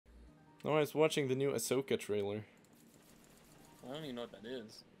No, I was watching the new Ahsoka trailer. I don't even know what that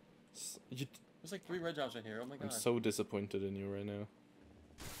is. You, There's like 3 red jobs right here. Oh my god. I'm so disappointed in you right now.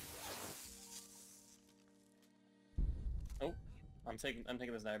 Oh, I'm taking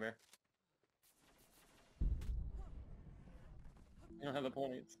this dire bear. I don't have the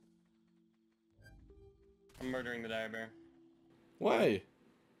points. I'm murdering the dire bear. Why?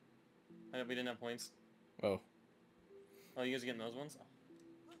 We didn't have points. Oh. Oh, you guys are getting those ones? Oh.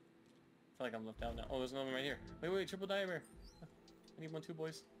 I feel like I'm left out now. Oh, there's another one right here. Wait, triple dire bear. I need 1, 2,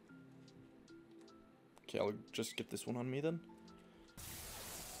 boys. Okay, I'll just get this one on me then.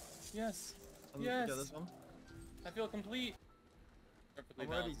 Yes. I'm Yes. Get this one. I feel complete. Perfectly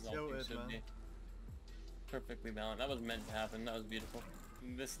I'm already balanced. As all things tilted, should man. be. Perfectly balanced. That was meant to happen. That was beautiful.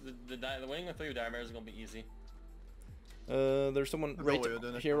 The winning with 3 dire bears is gonna be easy. There's someone I right know what you're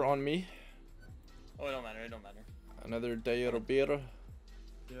doing, here on me. Oh, it don't matter. It don't matter. Another dire bear.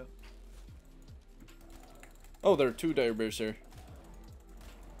 Yeah. Oh, there are 2 dire bears here.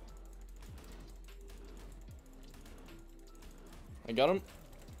 I got him.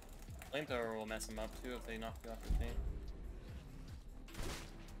 Flamethrower will mess them up too if they knock you off your thing.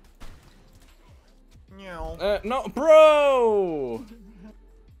 No, bro!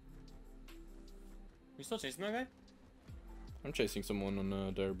 You still chasing that guy? I'm chasing someone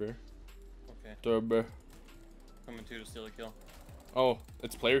on dire bear. Okay. Dire bear. Coming to steal a kill. Oh,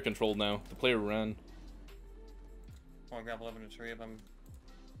 it's player controlled now. The player ran. I want to grapple up in a tree if I'm.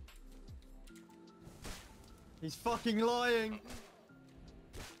 He's fucking lying.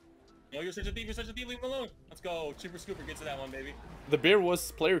 No, you're such a thief. You're such a thief. Leave him alone. Let's go. Super Scooper gets to that one, baby. The bear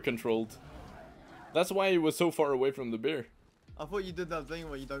was player controlled. That's why he was so far away from the bear. I thought you did that thing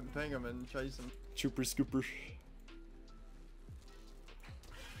where you don't ping him and chase him. Super scooper.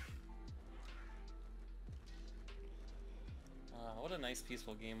 What a nice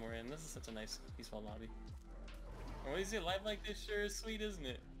peaceful game we're in. This is such a nice peaceful lobby. And when you see life like this, sure is sweet, isn't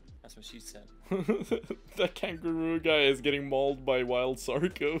it? That's what she said. That kangaroo guy is getting mauled by wild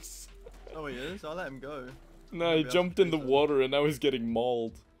sarcos. Oh, he is? I'll let him go. No, he Maybe jumped I'll in the chase him. water and now he's getting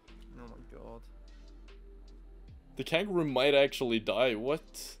mauled. Oh my god. The kangaroo might actually die.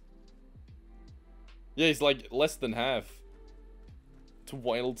 What? Yeah, he's like less than half. To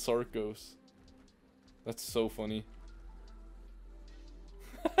wild sarcos. That's so funny.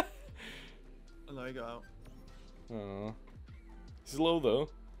 Oh no, he got out. Aww. He's low though.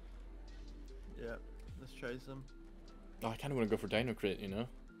 Yeah, let's chase him. Oh, I kind of want to go for Dino Crit, you know?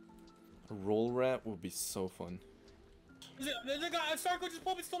 A roll rat would be so fun. There's a guy. A Sarco just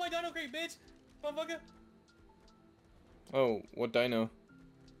pulled me, stole my dino crate, bitch. Motherfucker. Oh, what dino?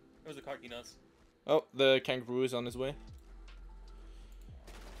 It was a Karki nuts. Oh, the kangaroo is on his way.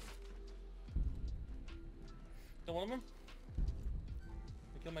 Kill one of them.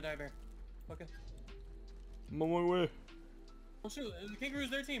 I killed my dire bear. Okay. I'm on my way. Oh shoot, the kangaroo's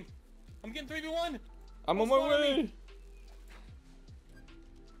their team. I'm getting 3v1. I'm on my way.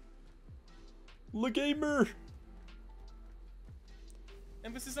 Le gamer.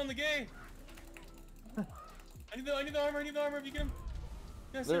 Emphasis on the gay. I need the armor. I need the armor. If you get him.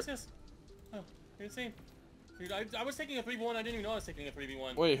 Yes, There. yes. Oh, you're insane. Dude, I was taking a 3v1. I didn't even know I was taking a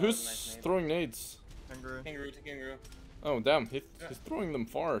 3v1. Wait, That was who's a nice name. throwing nades? Kangaroo. Kangaroo to kangaroo. Oh, damn. He's throwing them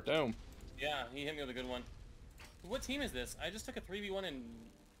far down. Yeah, he hit me with a good one. What team is this? I just took a 3v1 and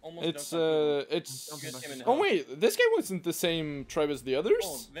almost. It's, dunked on it's... You guys came in to Oh, help. wait. This guy wasn't the same tribe as the others?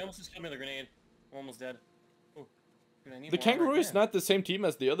 Oh, they almost just killed me with a grenade. I'm almost dead. Oh, dude, I need The more armor kangaroo is again. not the same team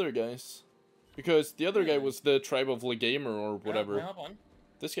as the other guys. Because the other guy Really? was the tribe of Le Gamer or whatever. Can I hop on?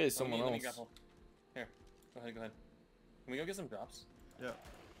 This guy is Let me someone else. grapple. Here, go ahead. Can we go get some drops? Yeah.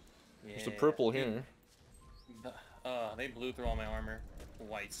 There's a purple Dude, here. They blew through all my armor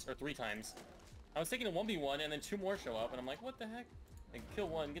twice, or 3 times. I was taking a 1v1 and then 2 more show up and I'm like, what the heck? Like, kill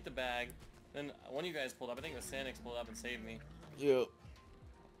one, get the bag. Then one of you guys pulled up, I think it was Sanyxs pulled up and saved me. Yeah.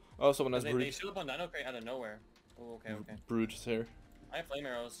 Oh, someone has They brood. showed up on Dino Crate out of nowhere. Oh, okay. Brood is here. I have flame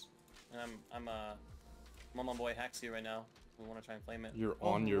arrows. And I'm on my boy Haxie right now. We want to try and flame it. You're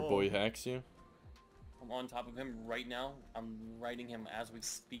on your whoa. boy hacks you. I'm on top of him right now. I'm riding him as we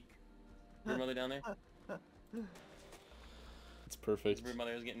speak. Brood mother down there. It's perfect. His brood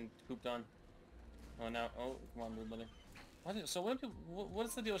mother is getting pooped on. Oh no! Oh, come on, brood mother. So what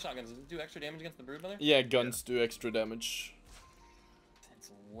is the deal with shotguns? Does it do extra damage against the brood mother? Yeah, guns do extra damage.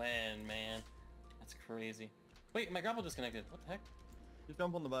 Since when, man? That's crazy. Wait, my grapple disconnected. What the heck? Just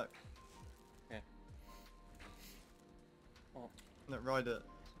jump on the back. Okay. Oh, No, ride it.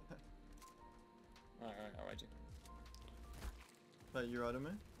 alright, I'll ride you. Wait, you riding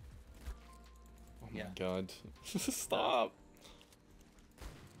me? Oh Yeah. my god. Stop.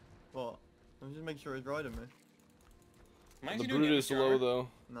 What? I'm just making sure he's riding me. I'm The actually doing brood is damage low armor. though.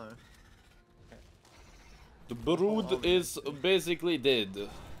 No. The brood is basically dead.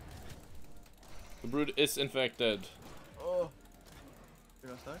 The brood is in fact dead. Oh. You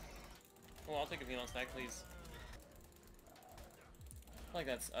gonna stack? Oh, I'll take a Phenom stack, please. I feel like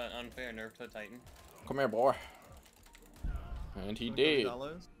that's an unfair nerf to the Titan. Come here, boy. And he did.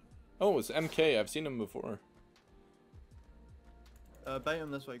 Oh, it's MK. I've seen him before. Bait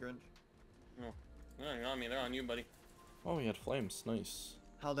him this way, Grinch. No, you're on me. They're on you, buddy. Oh, he had flames. Nice.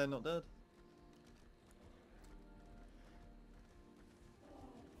 How they're not dead?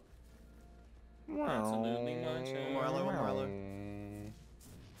 Absolutely not. More aloe, one more aloe.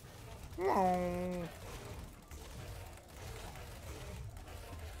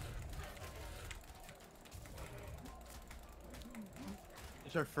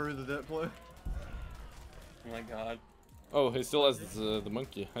 You show through the deploy. Oh my god. Oh, he still has the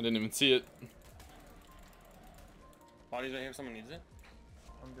monkey. I didn't even see it. Body's right here if someone needs it.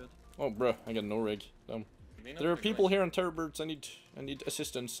 I'm good. Oh, bruh, I got no rig. Dumb. There are people here on Terrorbirds. I need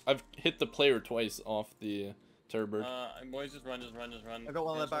assistance. I've hit the player twice off the Terrorbird. Boys, just run. I got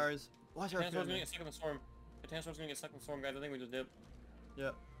one of the barriers. Why is there a Dinosaur's gonna thing? get stuck in the storm. The Dinosaur's gonna get stuck in the storm, guys. I think we just dip.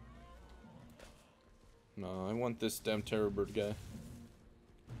 Yep. No, I want this damn Terrorbird guy.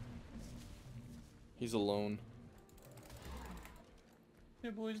 He's alone.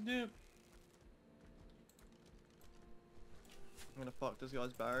 Dip, boys, dip. I'm gonna fuck this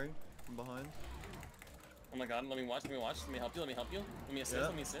guy's Barry from behind. Oh my god, let me watch, let me help you, let me assist, Yeah.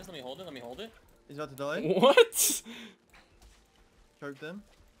 let me hold it. He's about to die. What? Choked him.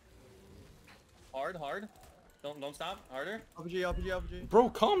 Hard. Don't stop, harder. RPG.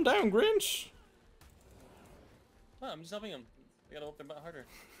 Bro, calm down, Grinch. Oh, I'm just helping him. I gotta hope their butt harder.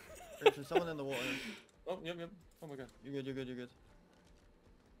 There's someone in the water. Oh, yep. Oh my god. You're good.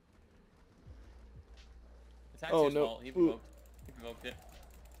 It's actually his no. fault. He provoked it.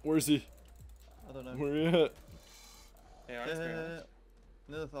 Where's he? I don't know. Where you at? Hey, alright, spare.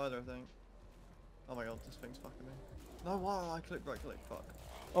 Near the thigh there, I think. Oh my god, this thing's fucking me. No, why? I clicked right click, fuck.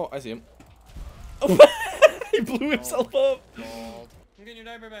 Oh, I see him. He blew himself up. God. I'm getting your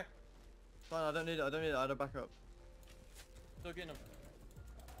diaper back. Fine, I don't need it, I don't back up. Still getting him.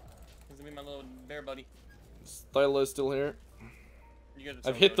 He's gonna be my little bear buddy. Styla is still here. You guys are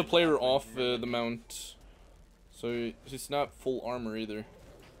I've so hit the loaded. player off the mount. So he's not full armor either.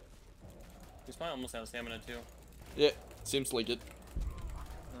 He's probably almost out of stamina too. Yeah, seems like it.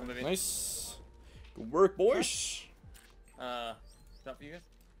 Oh, baby. Nice. Good work, boys. Drop for you guys?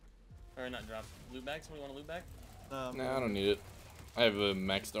 Or not drop. Loot bag? Somebody want a loot bag? Nah, I don't need it. I have a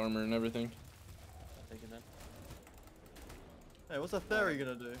maxed armor and everything. I'll take it then. Hey, what's that fairy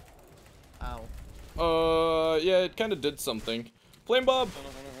gonna do? Ow. Yeah, it kind of did something. Flame Bob!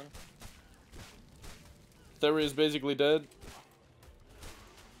 Run. Theory is basically dead.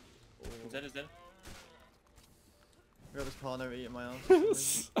 He's dead. I got this Carno eating my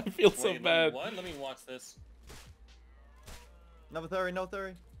ass. I feel so Wait, bad. What? Let me watch this. Another theory, no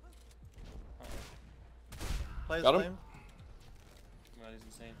theory. Players Got him. flame. God, he's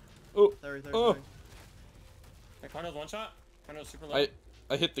insane. Oh, Theory. oh. Hey, Carno's one shot. Carno's super low.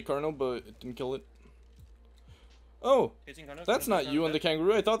 I hit the Carno, but it didn't kill it. Oh, Chasing Carno. that's not you and the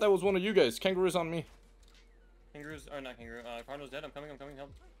kangaroo. I thought that was one of you guys. Kangaroo's on me. Kangaroo's, or not kangaroo. Carno's dead. I'm coming. Help.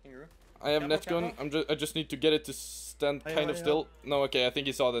 Kangaroo. I have Capo, net gun. Capo. I just need to get it to stand Hey, kind hey, of still. No, okay. I think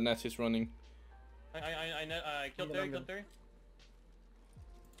he saw the net. He's running. I killed Theory.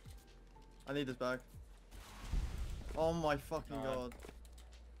 I need this bag. Oh my fucking god.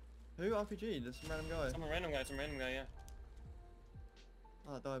 Who RPG? Just some random guy. Some random guy, yeah.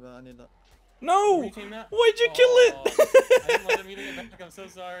 Oh, die, but I need that. No! Reteam that? Why'd you kill it? I didn't let him eat it back. I'm so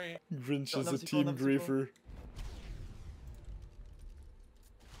sorry. Grinch Got is a number team number griefer.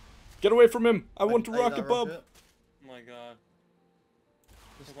 Get away from him! I want to Ate rock that a pub! rocket. Oh my god.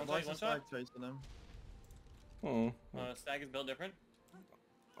 Just One why is shot, the one stag chasing him? Oh, Stag is built different.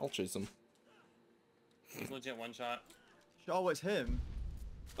 I'll chase him. He's legit one shot. Oh, it's him.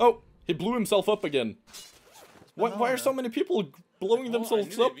 Oh, he blew himself up again. Why are banana. so many people blowing I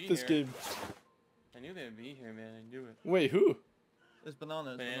themselves knew up they'd be this here. game? I knew they'd be here, man. I knew it. Wait, who? It's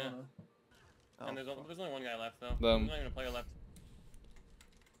banana. Banana. Oh, And there's only one guy left, though. Them. There's not even a player left.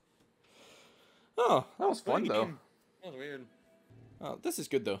 Oh, that was fun Good though. game. That was weird. Oh, this is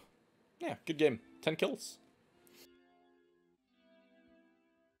good though. Yeah, good game. 10 kills.